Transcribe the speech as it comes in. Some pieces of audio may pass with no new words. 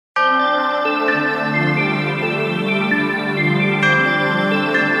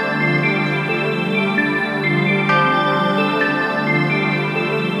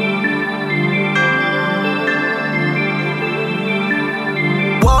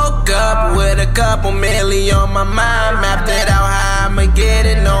Woke up with a couple million on my mind. Mapped it out how I'ma get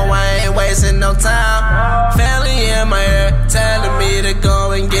it. No, I ain't wasting no time. Family in my ear, telling me to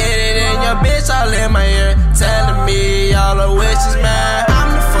go and get it. And your bitch all in my ear, telling me all her wishes, man. I'm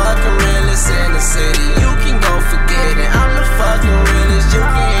the fucking realest in the city. You can go forget it. I'm the fucking realest. You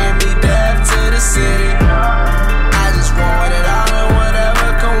can hear me deaf to the city. I just want it all and whatever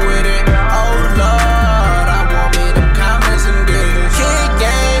come with it. Oh Lord, I want me them comments and digits. Kick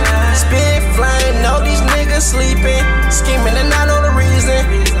game, spit flame, know these niggas sleeping, scheming and I know the reason.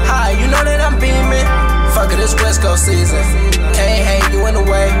 Hi, you know that I'm beaming. Fuck it, it's 6Wisco season. Can't hate you in the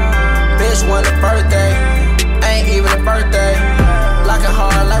way. Bitch won a birthday, ain't even a birthday. Locking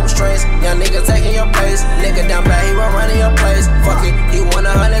hard like restraints. Young nigga taking your place. Nigga down bad, he won't run in your place. Fuck it, he won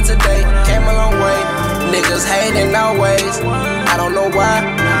 100 today. Came a long way. Niggas hating always. I don't know why.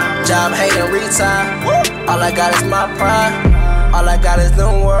 Job hating, retire. All I got is my pride. All I got is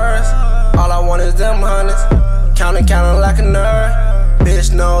them words. All I want is them hundreds. Counting like a nerd.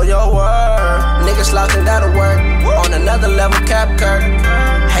 Bitch, know your word. Niggas locking down to work. On another level, Cap Kirk.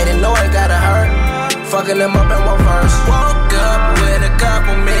 Hating, know it gotta hurt. Fucking them up in one verse. Woke up with a cup